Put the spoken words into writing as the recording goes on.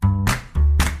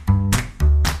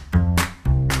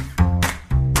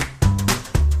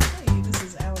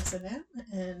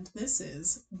and this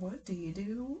is What Do You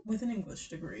Do with an English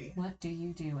Degree? What do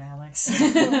you do, Alex?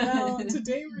 Well,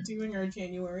 today we're doing our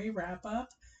January wrap up,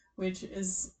 which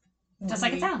is just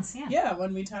like it sounds, yeah. Yeah,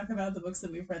 when we talk about the books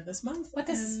that we've read this month what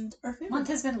this and our favorite month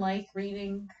has been like,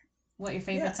 reading, what your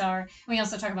favorites are. We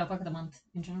also talk about Book of the Month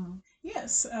in general.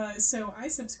 Yes, so I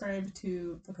subscribe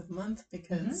to Book of the Month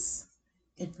because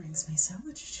it brings me so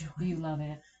much joy. You love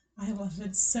it. I love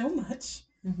it so much.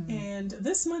 And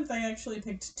this month I actually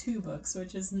picked 2 books,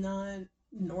 which is not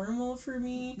normal for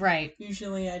me. Right.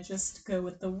 Usually I just go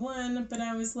with the one, but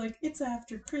I was like, it's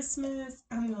after Christmas,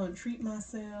 I'm going to treat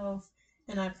myself,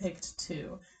 and I picked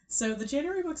 2. So the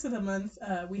January books of the month,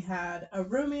 we had a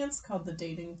romance called The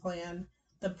Dating Plan,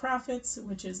 The Prophets,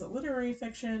 which is a literary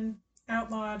fiction,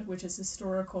 Outlawed, which is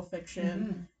historical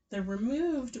fiction, The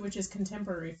Removed, which is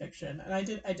contemporary fiction. And I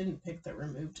didn't pick The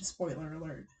Removed, spoiler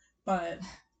alert, but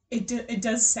it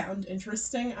does sound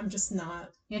interesting. I'm just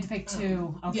not. You had to pick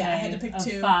 2. Okay. Yeah, I had to pick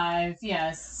 2. 5.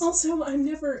 Yes. Also, I'm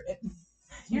never.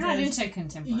 You're not into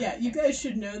contemporary. Yeah, you guys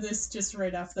should know this just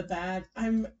right off the bat.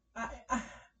 I'm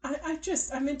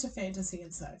into fantasy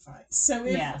and sci-fi. So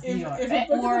if a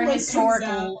book or of the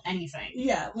historical month anything.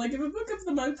 Yeah, like if a book of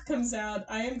the month comes out,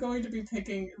 I am going to be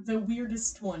picking the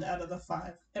weirdest one out of the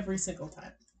 5 every single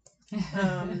time.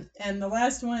 And the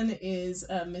last one is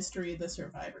Mystery: The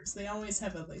Survivors. They always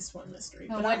have at least one mystery.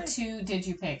 But what 2 did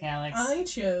you pick, Alex? I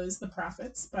chose The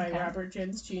Prophets by Robert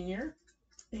Jens Jr.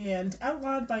 and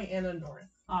Outlawed by Anna North.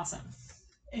 Awesome.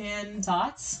 And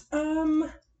thoughts?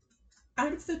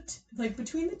 Out of the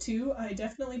between the 2, I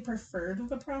definitely preferred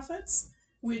The Prophets,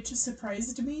 which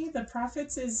surprised me. The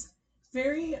Prophets is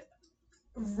very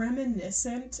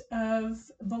reminiscent of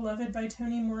Beloved by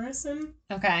Toni Morrison.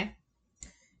 Okay.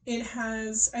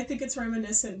 I think it's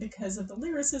reminiscent because of the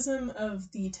lyricism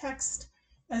of the text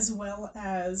as well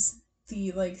as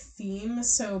the theme.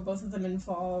 So both of them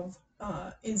involve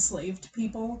enslaved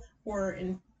people, or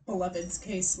in Beloved's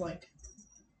case,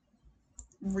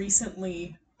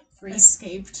 recently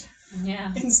escaped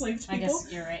enslaved people. I guess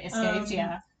you're right. Escaped,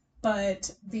 yeah.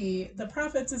 But the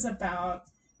Prophets is about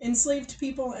enslaved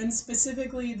people, and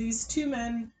specifically these 2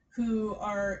 men who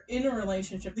are in a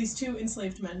relationship, these 2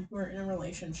 enslaved men who are in a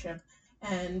relationship,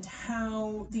 and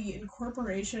how the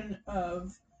incorporation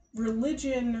of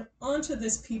religion onto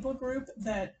this people group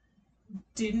that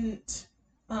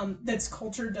that's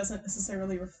culture doesn't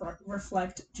necessarily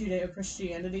reflect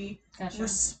Judeo-Christianity,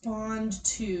 respond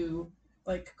to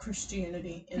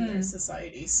Christianity in their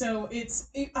society. So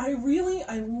I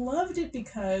loved it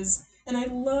because, and I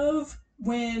love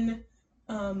when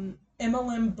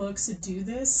MLM books do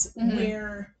this,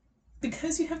 where,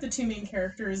 because you have the 2 main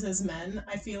characters as men,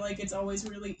 I feel like it's always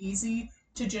really easy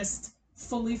to just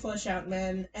fully flesh out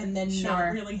men and then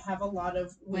not really have a lot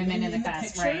of women in the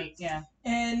cast, picture. Right, yeah.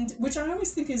 And which I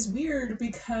always think is weird,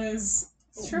 because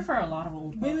it's true for a lot of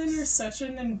old women books. are such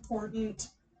an important,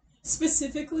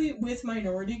 specifically with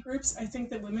minority groups, I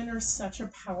think that women are such a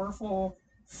powerful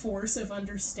force of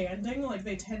understanding.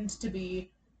 They tend to be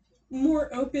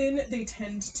more open, they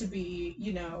tend to be,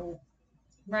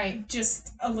 right,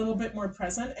 just a little bit more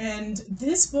present. And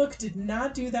this book did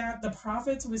not do that. The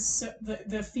Prophets was so,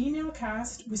 the female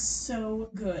cast was so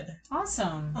good.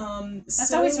 Awesome.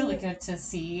 That's always really good to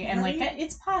see. And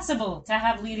it's possible to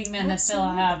have leading men that still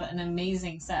have an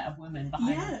amazing set of women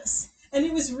behind them. Yes. And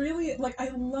it was really,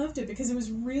 I loved it because it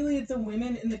was really the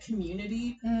women in the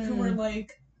community who were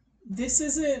this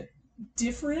isn't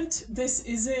different, this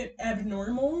isn't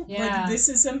abnormal. Yeah. This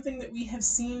is something that we have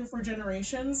seen for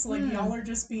generations. Y'all are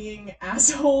just being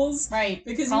assholes. Right.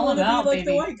 Because you want to be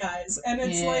the white guys. And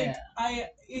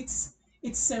it's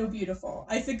it's so beautiful.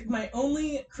 I think my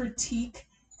only critique,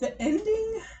 the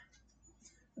ending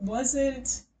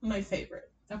wasn't my favorite.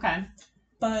 Okay.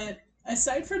 But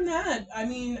aside from that, I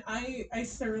mean, I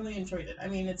thoroughly enjoyed it. I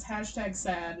mean, it's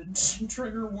 #sad,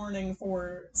 trigger warning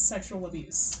for sexual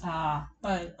abuse.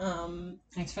 But,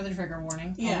 thanks for the trigger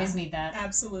warning. Yeah, always need that.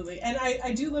 Absolutely. And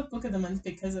I do love Book of the Month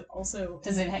because it also...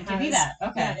 Does it give you that?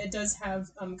 Okay. Yeah, it does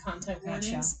have content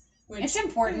warnings. Which, it's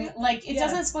important. It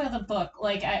doesn't spoil the book.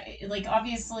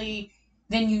 Obviously...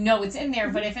 then it's in there.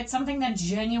 But if it's something that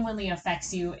genuinely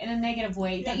affects you in a negative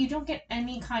way, that you don't get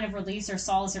any kind of release or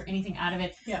solace or anything out of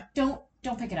it,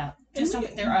 don't pick it up. Just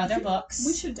don't. There are other books.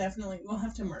 We should we'll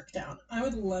have to mark down. I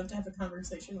would love to have a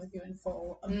conversation with you in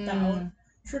full about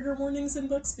trigger warnings in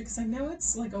books, because I know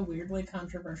it's a weirdly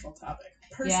controversial topic.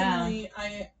 Personally,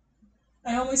 I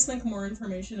always think more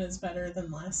information is better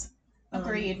than less.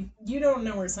 Agreed. You don't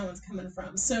know where someone's coming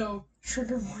from, so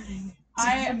trigger warning.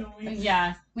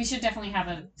 We should definitely have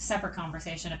a separate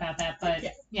conversation about that. But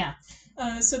yeah.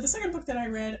 So the second book that I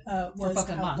read was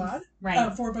Outlawed.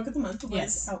 Right. For Book of the Month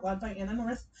was Outlawed by Anna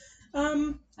North.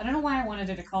 I don't know why I wanted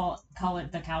to call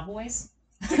it the Cowboys.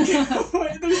 I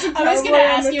was going to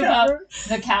ask you about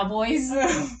the Cowboys.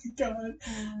 Oh my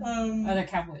god. They're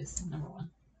Cowboys, number one.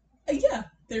 Yeah,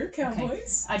 they're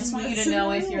Cowboys. Okay. I just want you to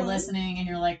know if you're listening and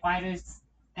you're like, why does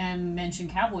M mention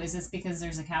Cowboys? It's because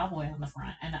there's a cowboy on the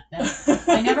front, and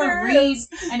I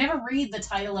never read the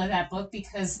title of that book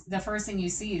because the first thing you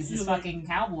see is this fucking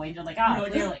cowboy, and you're like,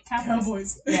 clearly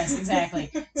Cowboys. Yes,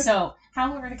 exactly. So,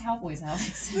 how were the Cowboys,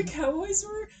 Alex? The Cowboys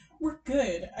were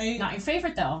good. Not your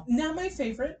favorite though. Not my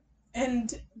favorite,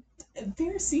 and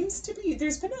there's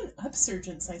been an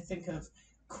upsurgence, I think, of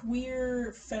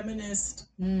queer feminist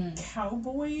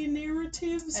cowboy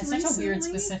narratives. It's recently. Such a weird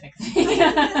specific thing.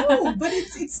 I know, but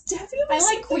it's definitely. I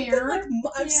like queer.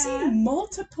 I've seen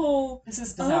multiple of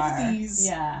these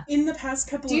in the past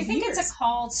couple of years. Do you think it's a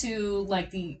call to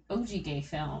like the OG gay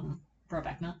film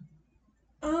Brokeback Mountain?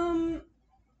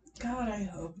 God, I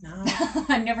hope not.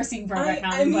 I've never seen Brokeback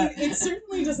Mountain. I mean, it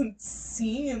certainly doesn't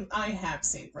seem. I have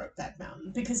seen Brokeback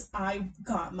Mountain because I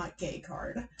got my gay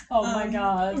card. Oh my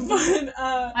god! But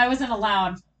I wasn't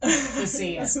allowed to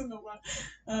see it.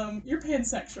 You're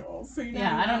pansexual, so you know.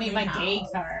 Yeah, I don't need my gay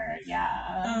card.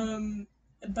 Yeah.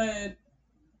 But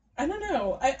I don't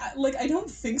know. I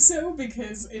don't think so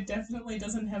because it definitely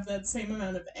doesn't have that same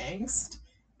amount of angst.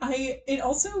 It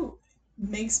also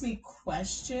makes me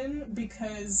question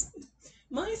because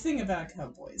my thing about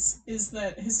cowboys is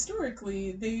that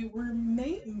historically they were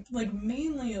mainly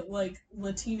like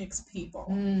Latinx people,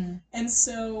 and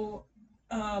so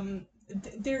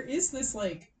there is this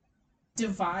like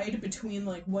divide between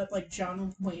like what like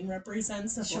John Wayne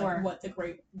represents of like what the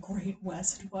Great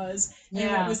West was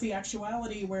and what was the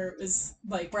actuality where it was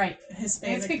like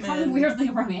Hispanic it's become men, weirdly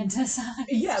romanticized.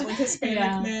 Yeah, like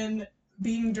Hispanic men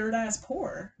being dirt ass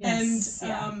poor and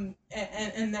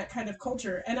that kind of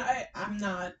culture, and I'm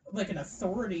not like an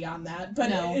authority on that,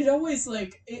 but it always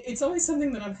like it's always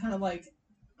something that I'm kind of like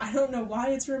I don't know why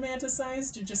it's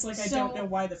romanticized, just like I don't know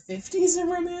why the 50s are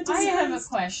romanticized. I have a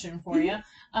question for you.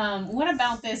 What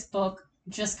about this book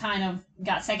just kind of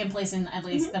got second place in at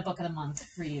least the book of the month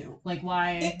for you? Like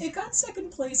why? It got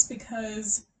second place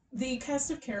because the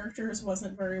cast of characters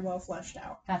wasn't very well fleshed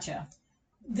out. Gotcha.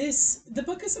 The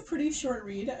book is a pretty short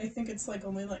read. I think it's like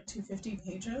only like 250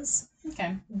 pages.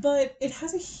 Okay. But it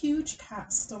has a huge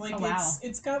cast. Like wow.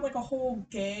 It's got like a whole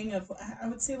gang of I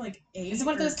would say like 8. Is it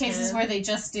one of those cases where they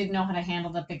just didn't know how to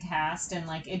handle the big cast and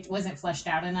like it wasn't fleshed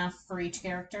out enough for each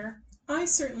character? I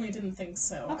certainly didn't think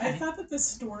so. Okay. I thought that the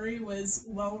story was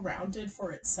well rounded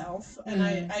for itself, and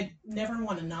I never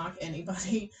want to knock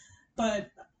anybody, but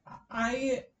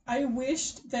I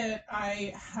wished that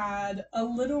I had a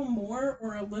little more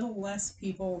or a little less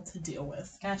people to deal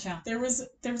with. Gotcha. There was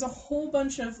a whole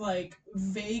bunch of like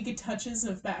vague touches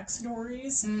of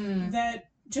backstories that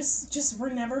just were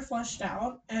never fleshed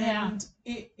out, and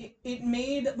it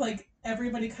made like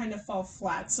everybody kind of fall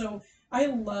flat. So I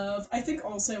love a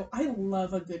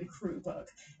good crew book.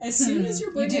 As soon as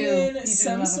you're bringing in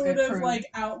some sort of like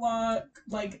outlaw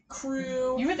like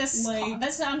crew, you were this like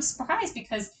I'm surprised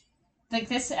because. Like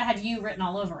this had you written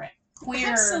all over it.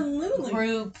 Queer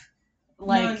group,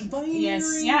 like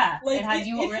non-binary. Like, it had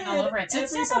you written all over it. So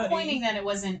it's disappointing that it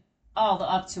wasn't all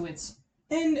up to its.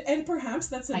 And perhaps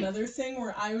that's another thing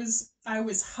where I was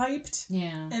hyped.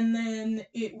 Yeah. And then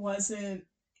it wasn't.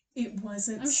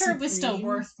 I'm sure it was still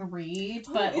worth the read,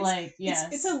 but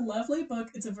it's a lovely book.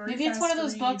 It's a very maybe it's one of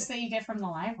those books that you get from the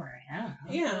library. I don't know.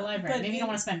 Yeah, the library. Maybe you don't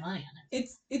want to spend money on it.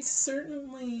 It's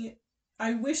certainly.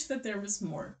 I wish that there was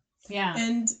more. Yeah.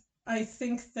 And I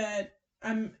think that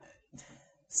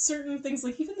certain things,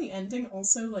 like even the ending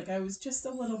also, like I was just a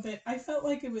little bit, I felt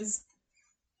like it was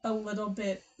a little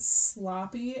bit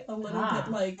sloppy, a little bit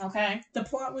like the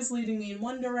plot was leading me in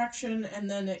one direction and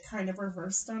then it kind of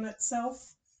reversed on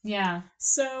itself. Yeah.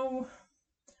 So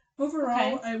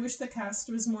overall, I wish the cast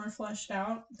was more fleshed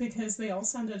out because they all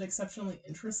sounded exceptionally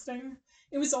interesting.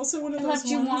 It was also one of those ones... left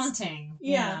you wanting.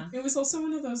 Yeah. It was also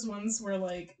one of those ones where,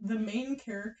 like, the main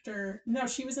character... No,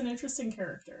 she was an interesting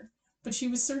character. But she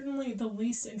was certainly the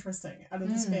least interesting out of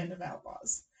this band of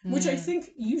outlaws. Which I think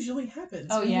usually happens.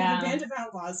 Oh, when you have a band of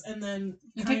outlaws and then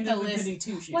you kind of the goody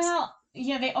two-shoes. Well,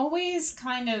 yeah, they always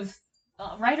kind of...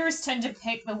 writers tend to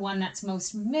pick the one that's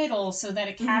most middle so that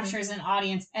it captures an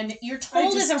audience, and you're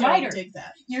told as a writer,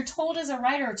 you're told as a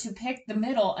writer to pick the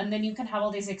middle, and then you can have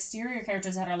all these exterior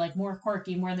characters that are like more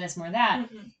quirky, more this, more that,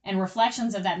 and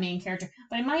reflections of that main character.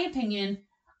 But in my opinion,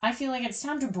 I feel like it's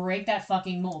time to break that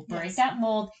fucking mold. Break that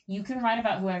mold. You can write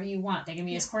about whoever you want. They can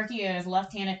be as quirky as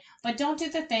left-handed, but don't do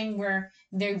the thing where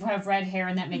they have red hair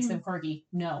and that makes them quirky.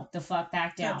 No, the fuck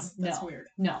back down. That's weird.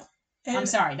 No. And I'm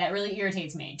sorry, that really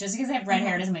irritates me. Just because they have red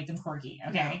hair doesn't make them quirky,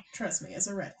 okay? No, trust me, as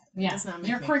a redhead, it does not make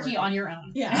you're quirky on your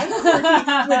own. Yeah, I'm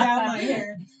quirky without my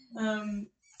hair.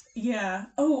 Yeah.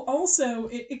 Oh, also,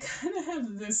 it kind of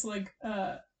has this, like,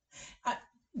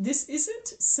 this isn't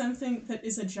something that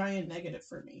is a giant negative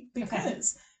for me,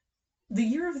 because The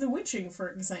Year of the Witching, for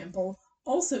example,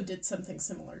 also did something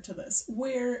similar to this,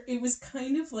 where it was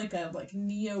kind of like a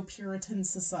neo-Puritan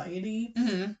society,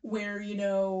 where, you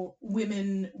know,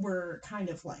 women were kind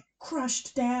of like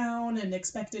crushed down and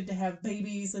expected to have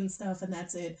babies and stuff, and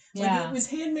that's it. Yeah. Like, it was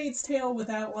Handmaid's Tale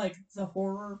without, like, the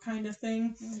horror kind of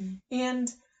thing.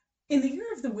 And in The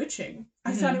Year of the Witching,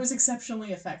 I thought it was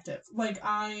exceptionally effective. Like,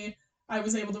 I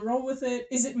was able to roll with it.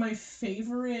 Is it my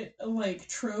favorite, like,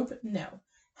 trope? No.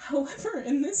 However,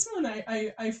 in this one,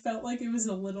 I felt like it was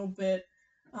a little bit,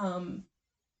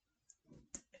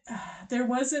 there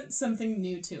wasn't something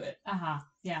new to it.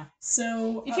 Yeah.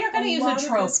 So if you're going to use a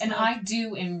trope, and I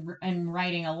do in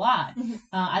writing a lot,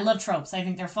 I love tropes. I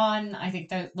think they're fun. I think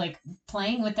that, like,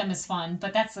 playing with them is fun,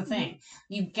 but that's the thing.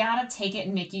 You gotta take it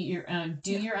and make it your own.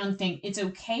 Do your own thing. It's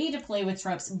okay to play with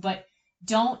tropes, but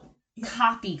don't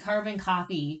carbon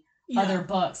copy other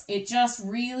books. It just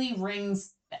really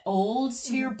rings old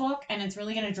to your book, and it's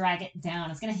really going to drag it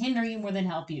down. It's going to hinder you more than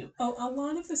help you. A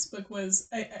lot of this book was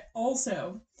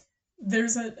also,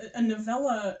 there's a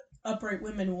novella, Upright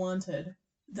Women Wanted,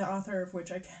 the author of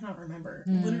which I cannot remember,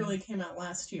 literally came out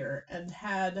last year and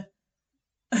had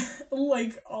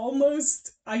like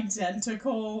almost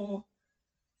identical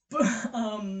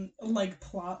like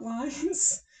plot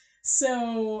lines.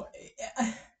 So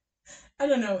I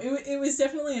don't know. It was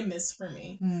definitely a miss for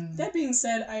me. That being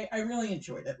said, I really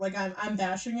enjoyed it. Like, I'm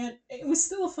bashing it. It was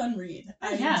still a fun read.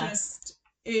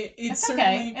 It's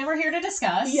okay, and we're here to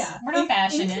discuss. Yeah, we're not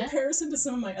bashing it. In comparison to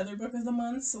some of my other book of the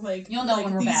months, like you'll know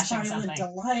when we're bashing Violent something.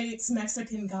 Delights,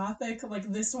 Mexican Gothic,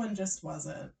 like this one just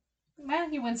wasn't.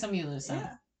 Well, you win some, you lose some.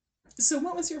 Yeah. So,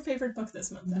 what was your favorite book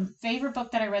this month, then? The favorite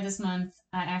book that I read this month,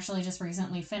 I actually just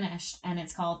recently finished, and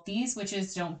it's called These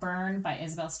Witches Don't Burn by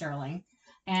Isabel Sterling.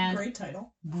 And great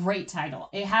title. Great title.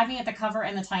 It had me at the cover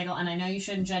and the title, and I know you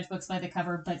shouldn't judge books by the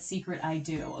cover, but secret, I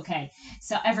do. Okay,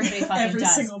 so everybody fucking Every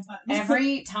does. Single time.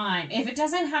 Every time. If it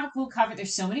doesn't have a cool cover,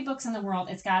 there's so many books in the world.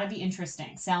 It's got to be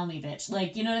interesting. Sell me, bitch.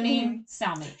 Like, you know what I mean?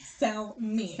 Sell me. Sell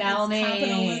me. Sell me.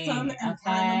 Capitalism, and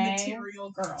I'm a material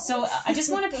girl. So I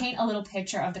just want to paint a little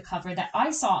picture of the cover that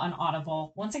I saw on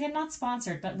Audible. Once again, not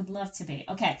sponsored, but would love to be.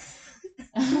 Okay.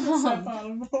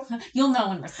 You'll know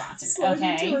when we're sponsored. Slide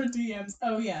okay. into our DMs.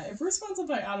 Oh yeah, if we're sponsored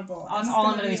by Audible, that's all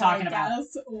I'm going to be talking about.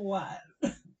 Guess what?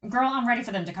 Girl, I'm ready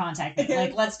for them to contact me.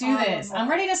 Like, let's do this. I'm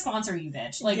ready to sponsor you,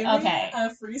 bitch. Like, give okay. Me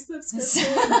a free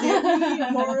subscription. Give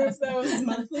me more of those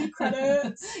monthly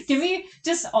credits. Give me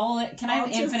just all it. Can I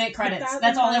have infinite credits?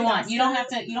 That's all I want. You don't have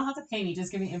to pay me.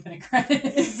 Just give me infinite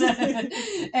credits.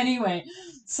 Anyway,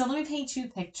 so let me paint you a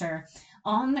picture.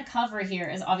 On the cover here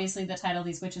is obviously the title,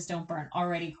 These Witches Don't Burn.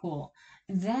 Already cool.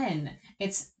 Then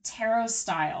it's tarot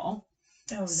style.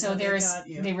 Oh, so no,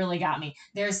 they really got me.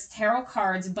 There's tarot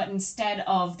cards, but instead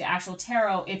of the actual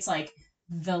tarot, it's like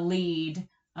the lead,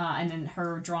 and then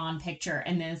her drawn picture,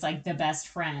 and then it's like the best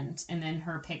friend, and then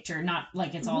her picture, not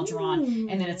like it's all drawn,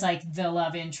 and then it's like the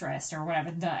love interest or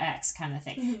whatever, the ex kind of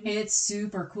thing. It's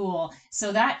super cool.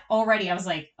 So that already, I was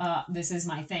like, this is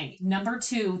my thing. Number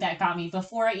 2 that got me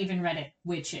before I even read it,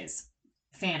 witches,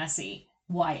 fantasy,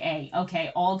 YA.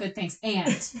 Okay, all good things.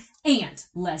 And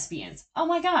lesbians. Oh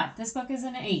my god, this book is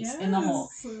an ace in the hole.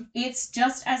 It's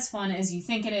just as fun as you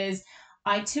think it is.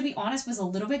 I, to be honest, was a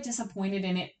little bit disappointed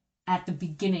in it at the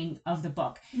beginning of the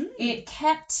book. It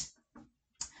kept...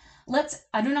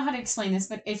 I don't know how to explain this,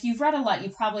 but if you've read a lot, you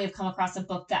probably have come across a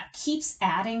book that keeps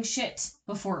adding shit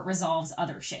before it resolves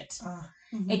other shit.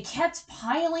 It kept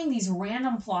piling these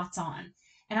random plots on.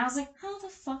 And I was like, how the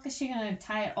fuck is she going to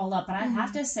tie it all up? But I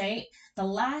have to say, the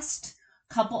last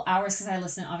couple hours, because I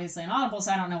listen obviously on Audible,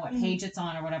 so I don't know what page it's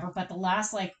on or whatever, but the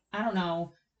last,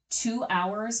 2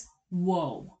 hours,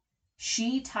 whoa.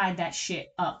 She tied that shit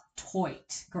up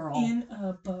tight, girl. In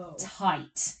a bow.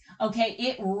 Tight. Okay,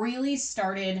 it really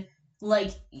started...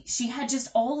 Like, she had just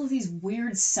all of these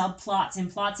weird subplots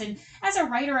and plots. And as a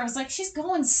writer, I was like, she's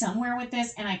going somewhere with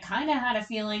this. And I kind of had a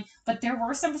feeling. But there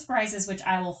were some surprises, which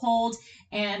I will hold.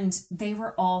 And they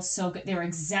were all so good. They were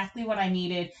exactly what I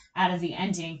needed out of the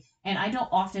ending. And I don't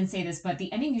often say this, but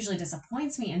the ending usually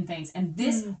disappoints me in things. And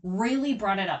this really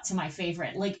brought it up to my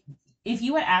favorite. Like, if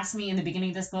you had asked me in the beginning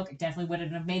of this book, I definitely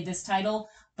wouldn't have made this title.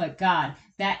 But God,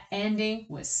 that ending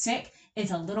was sick.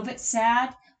 It's a little bit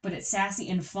sad, but it's sassy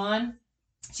and fun.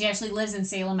 She actually lives in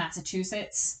Salem,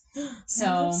 Massachusetts.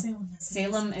 So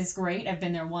Salem is great. I've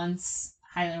been there once.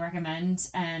 Highly recommend.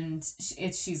 And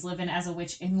she's living as a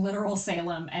witch in literal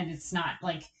Salem, and it's not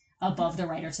like above the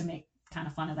writer to make kind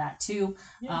of fun of that too.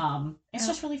 Yeah. It's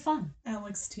just really fun.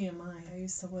 Alex TMI. I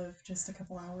used to live just a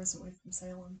couple hours away from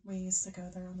Salem. We used to go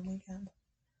there on the weekend.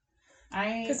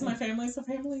 Because my family's a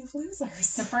family of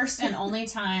losers. The first and only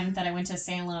time that I went to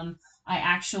Salem, I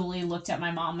actually looked at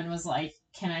my mom and was like,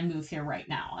 "Can I move here right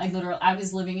now?" I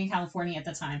was living in California at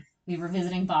the time. We were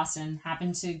visiting Boston,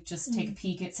 happened to just take a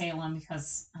peek at Salem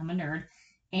because I'm a nerd,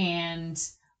 and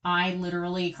I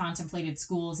literally contemplated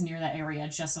schools near that area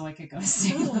just so I could go to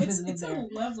Salem. It's a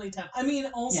lovely town. I mean,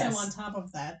 also on top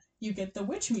of that, you get the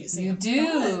Witch Museum. You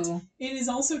do. It is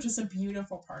also just a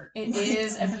beautiful part. It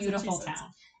is a beautiful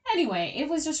town. Anyway, it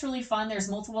was just really fun. There's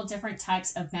multiple different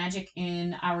types of magic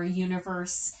in our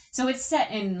universe. So it's set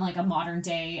in like a modern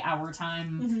day, our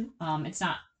time. It's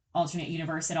not alternate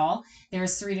universe at all.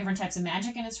 There's 3 different types of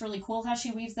magic, and it's really cool how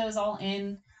she weaves those all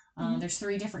in. There's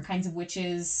 3 different kinds of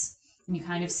witches, and you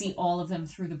kind of see all of them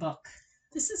through the book.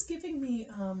 This is giving me,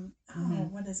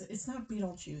 what is it? It's not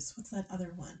Beetlejuice. What's that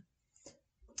other one?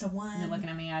 The one... You're looking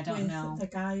at me, I don't know. The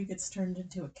guy who gets turned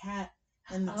into a cat,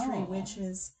 and the 3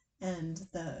 witches... And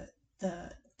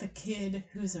the kid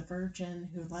who's a virgin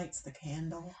who lights the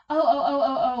candle.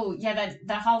 Oh! Yeah,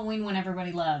 that Halloween one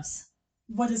everybody loves.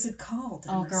 What is it called?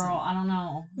 Emerson? Oh, girl, I don't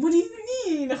know. What do you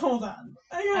mean? Hold on.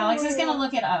 Alex is gonna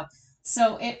look it up.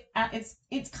 So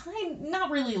it's kind not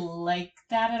really like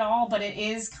that at all, but it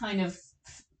is kind of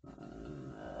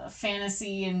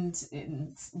fantasy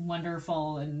and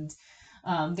wonderful, and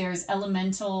there's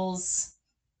elementals.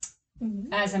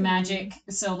 As a magic,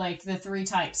 so like the 3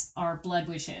 types are blood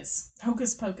witches.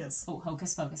 Hocus Pocus. Oh,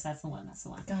 Hocus Pocus, that's the one.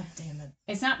 God damn it.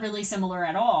 It's not really similar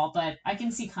at all, but I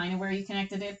can see kind of where you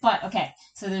connected it. But okay,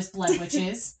 so there's blood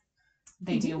witches.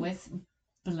 They deal with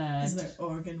blood. Is there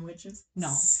organ witches?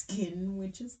 No. Skin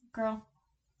witches? Girl.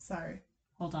 Sorry.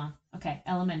 Hold on. Okay,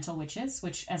 elemental witches,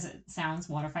 which as it sounds,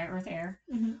 water, fire, earth, air.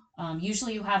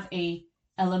 Usually you have a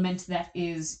element that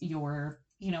is your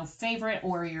favorite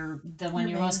or the one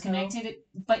you're most connected,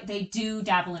 but they do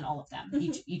dabble in all of them,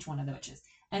 each one of the witches.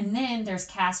 And then there's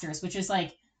casters, which is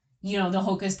like, the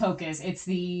Hocus Pocus. It's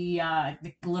the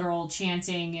literal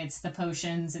chanting, it's the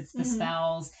potions, it's the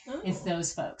spells, it's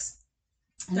those folks.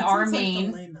 And our main, like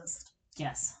the lamest.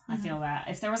 Yes, I feel that.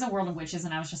 If there was a world of witches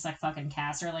and I was just like fucking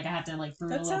caster, like I have to like brew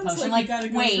a little potion, like you gotta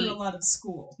go through a lot of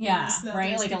school. Yeah,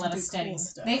 right, like a lot of studying.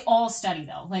 Cool, they all study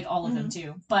though, like all of them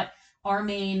do, but. Our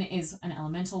main is an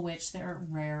elemental witch. They're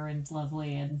rare and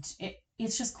lovely, and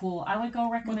it's just cool. I would go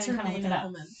recommend kind of look it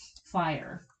up.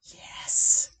 Fire.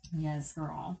 Yes,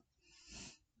 girl.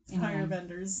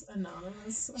 Firebenders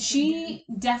Anonymous. She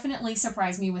definitely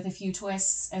surprised me with a few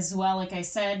twists as well. Like I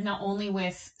said, not only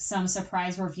with some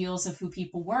surprise reveals of who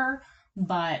people were,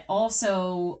 but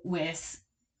also with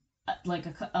like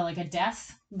a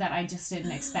death that I just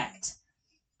didn't expect.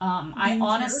 I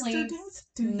honestly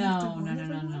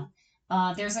no.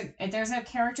 There's a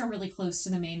character really close to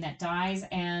the main that dies,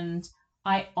 and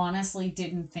I honestly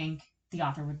didn't think the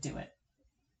author would do it.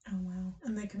 Oh wow!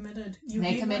 And they committed.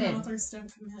 They committed. When authors don't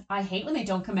commit. I hate when they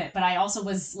don't commit, but I also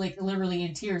was like literally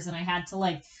in tears, and I had to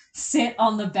like sit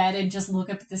on the bed and just look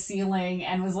up at the ceiling,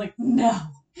 and was like, "No,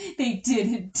 they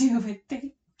didn't do it.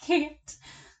 They can't."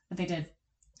 But they did.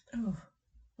 Oh,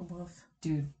 a wolf,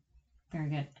 dude, very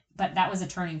good. But that was a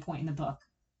turning point in the book.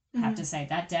 I have to say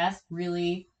that death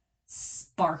really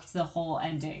sparked the whole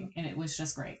ending, and it was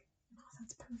just great. Oh,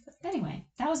 that's perfect. Anyway,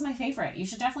 that was my favorite. You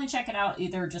should definitely check it out,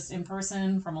 either just in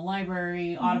person, from a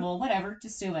library, Audible, whatever.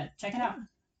 Just do it. Check it out.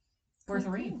 Worth a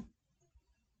read.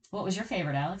 What was your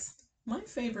favorite, Alex? My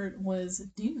favorite was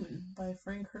Dune by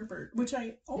Frank Herbert, which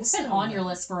I also... It's been on your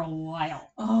list for a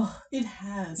while. Oh, it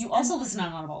has. You also listen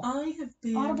on Audible. I have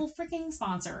been... Audible freaking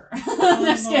sponsor.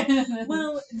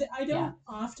 Well, I don't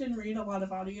often read a lot of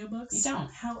audiobooks. You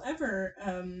don't. However,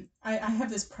 I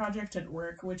have this project at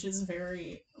work which is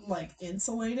very,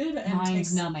 insulated and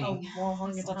mind-numbing. Takes a long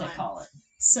time. That's what they call it.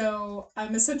 So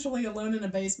I'm essentially alone in a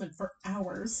basement for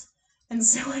hours. And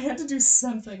so I had to do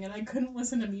something, and I couldn't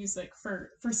listen to music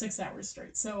for 6 hours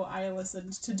straight. So I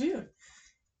listened to Dune,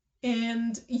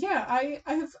 and yeah,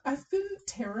 I've been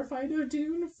terrified of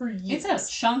Dune for years. It's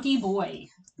a chunky boy.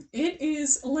 It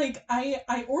is like I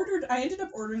ended up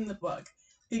ordering the book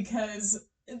because,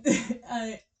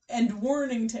 and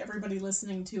warning to everybody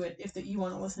listening to it if that you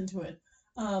want to listen to it,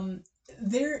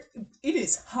 it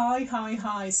is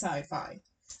high sci-fi.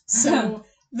 So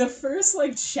the first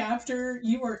like chapter,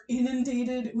 you are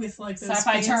inundated with like those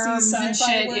sci-fi terms sci-fi and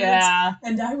shit. words, yeah.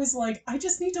 And I was like, I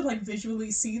just need to like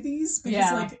visually see these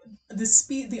because like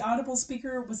the Audible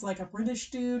speaker was like a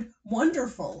British dude,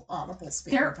 wonderful Audible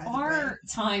speaker. There are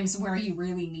times where you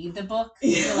really need the book.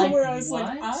 Yeah, like, where I was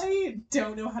like, I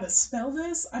don't know how to spell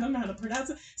this. I don't know how to pronounce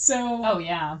it. So oh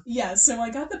yeah, yeah. So I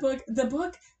got the book. The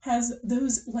book has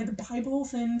those like Bible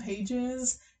thin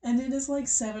pages. And it is like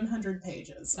 700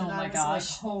 pages. And I was like,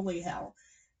 holy hell.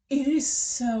 It is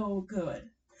so good.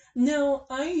 Now,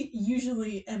 I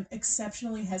usually am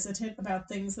exceptionally hesitant about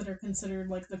things that are considered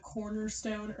like the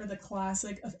cornerstone or the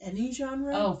classic of any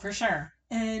genre. Oh, for sure.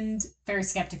 And very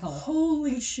skeptical.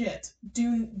 Holy shit.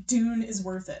 Dune is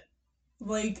worth it.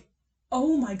 Like,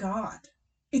 oh my god.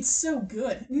 It's so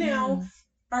good. Now,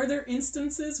 are there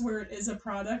instances where it is a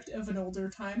product of an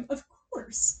older time? Of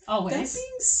course. Always. That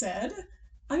being said,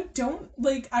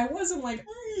 I wasn't like,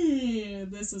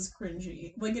 this is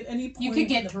cringy. Like, at any point you could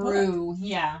get through, book.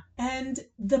 Yeah. And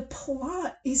the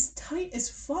plot is tight as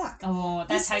fuck. Oh,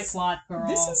 that tight plot, girl.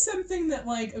 This is something that,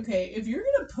 like, okay, if you're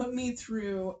gonna put me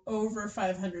through over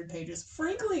 500 pages,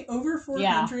 frankly, over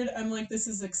 400, I'm like, this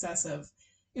is excessive.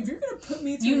 If you're gonna put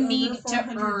me through you need over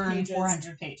 400 to earn pages,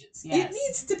 400 pages. Yes. It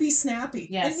needs to be snappy.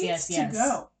 Yes, it needs to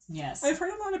go. Yes. I've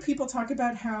heard a lot of people talk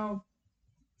about how,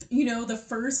 you know, the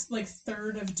first like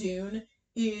third of Dune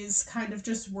is kind of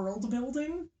just world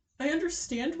building. I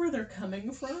understand where they're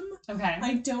coming from. Okay.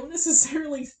 I don't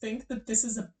necessarily think that this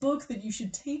is a book that you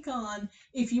should take on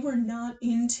if you are not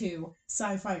into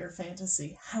sci-fi or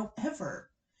fantasy. However,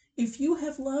 if you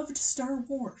have loved Star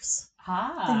Wars,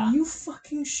 then you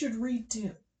fucking should read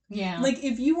Dune. Yeah. Like,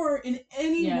 if you are in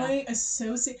any way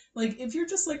associated, like, if you're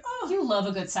just like, oh. You love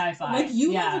a good sci-fi. Like,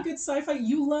 you love a good sci-fi.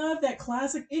 You love that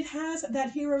classic. It has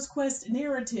that hero's quest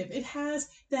narrative. It has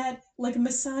that, like,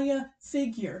 messiah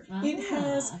figure. It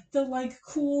has the, like,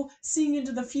 cool seeing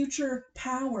into the future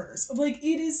powers. Like,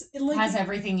 it is, like. It has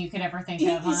everything you could ever think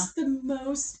of, It is the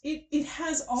most, it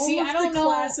has all of the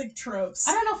classic tropes.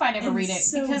 I don't know if I'd ever read it,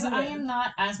 because I am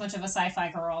not as much of a sci-fi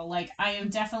girl. Like, I am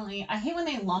definitely, I hate when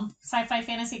they lump sci-fi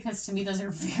fantasy, because to me those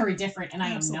are very different, and I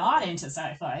am not into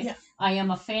sci-fi. Yeah. I am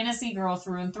a fantasy girl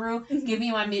through and through. Give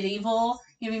me my medieval,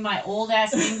 give me my old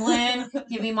ass England,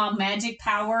 give me my magic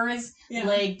powers. Yeah.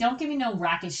 Like, don't give me no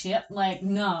rocket ship. Like,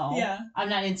 no. Yeah. I'm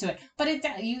not into it. But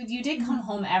you did come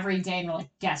home every day and were like,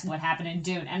 guess what happened in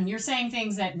Dune? And you're saying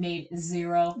things that made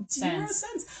zero sense.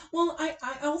 Well,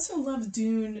 I also love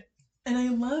Dune, and I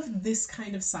love this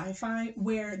kind of sci-fi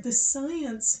where the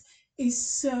science is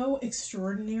so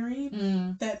extraordinary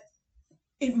that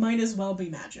it might as well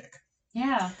be magic.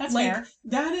 Yeah, that's fair.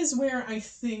 That is where I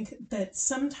think that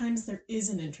sometimes there is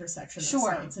an intersection of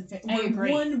science and fantasy. I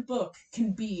agree. One book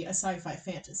can be a sci-fi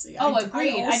fantasy. Oh,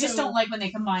 agreed. I just don't like when they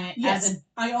combine it as a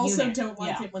I also unit. don't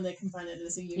like it when they combine it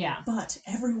as a unit. Yeah. But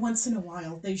every once in a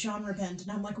while, they genre bend, and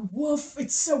I'm like, woof,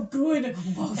 it's so good.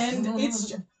 Woof. And it's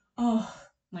just, oh.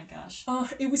 My gosh. Oh,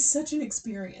 it was such an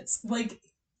experience. Like,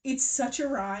 it's such a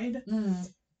ride.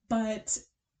 But...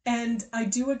 And I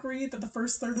do agree that the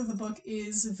first third of the book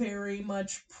is very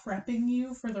much prepping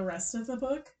you for the rest of the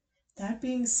book. That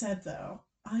being said, though,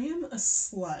 I am a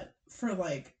slut for,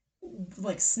 like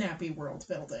snappy world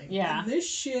building. Yeah. And this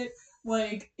shit,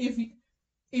 like, if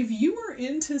you are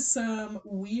into some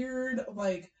weird,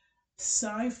 like,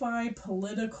 sci-fi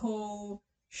political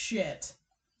shit,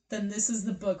 then this is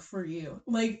the book for you.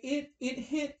 Like, it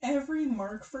hit every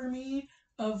mark for me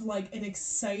of, like, an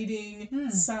exciting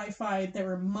sci-fi that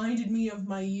reminded me of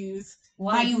my youth.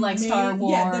 Why you like Star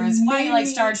Wars. Why you like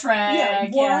Star Trek.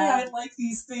 Why I like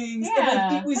these things. Yeah,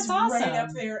 and, like, it was awesome. right up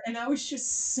there, and I was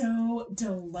just so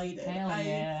delighted.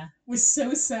 I was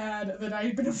so sad that I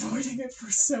had been avoiding it for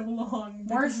so long.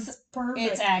 Worth it's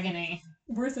perfect. Its agony.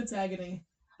 Worth its agony.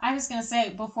 I was going to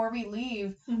say, before we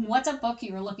leave, what's a book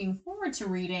you're looking forward to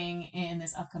reading in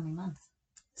this upcoming month?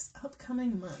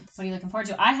 Upcoming month. What are you looking forward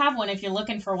to? I have one if you're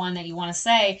looking for one that you want to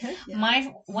say. Okay, yeah.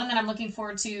 My one that I'm looking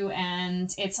forward to,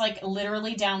 and it's like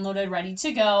literally downloaded, ready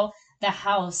to go, The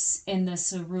House in the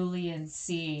Cerulean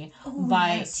Sea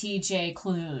by T.J.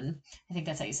 Klune. I think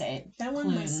that's how you say it. That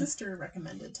one my sister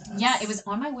recommended to us. Yeah, it was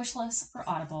on my wish list for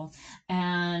Audible,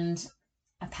 and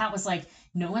Pat was like,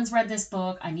 no one's read this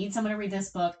book. I need someone to read this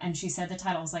book. And she said the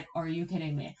title. I was like, are you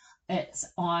kidding me? It's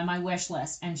on my wish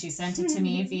list. And she sent it to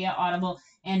me via Audible.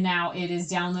 And now it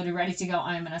is downloaded, ready to go.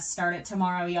 I'm going to start it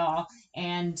tomorrow, y'all.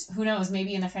 And who knows,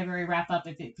 maybe in the February wrap-up,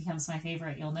 if it becomes my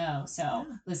favorite, you'll know. So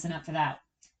listen up for that.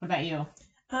 What about you?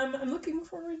 I'm looking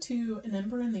forward to An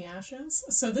Ember in the Ashes.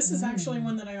 So this is actually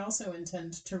one that I also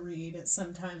intend to read at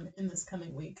some time in this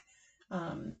coming week.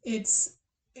 It's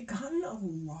gotten a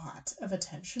lot of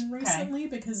attention recently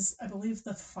because I believe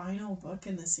the final book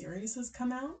in the series has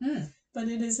come out. But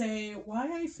it is a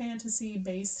YA fantasy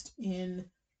based in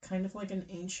kind of like an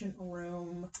ancient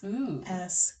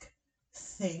Rome-esque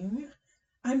thing.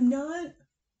 I'm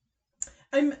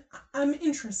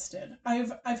interested.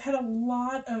 I've had a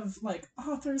lot of like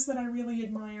authors that I really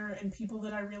admire and people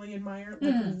that I really admire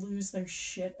like lose their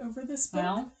shit over this book.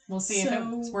 Well, we'll see if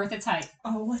it's worth its hype.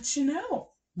 I'll let you know.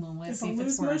 Well, let's if see I if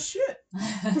lose it's worth my shit.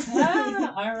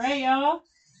 All right, y'all.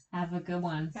 Have a good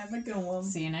one. Have a good one.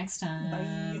 See you next time.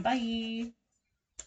 Bye. Bye.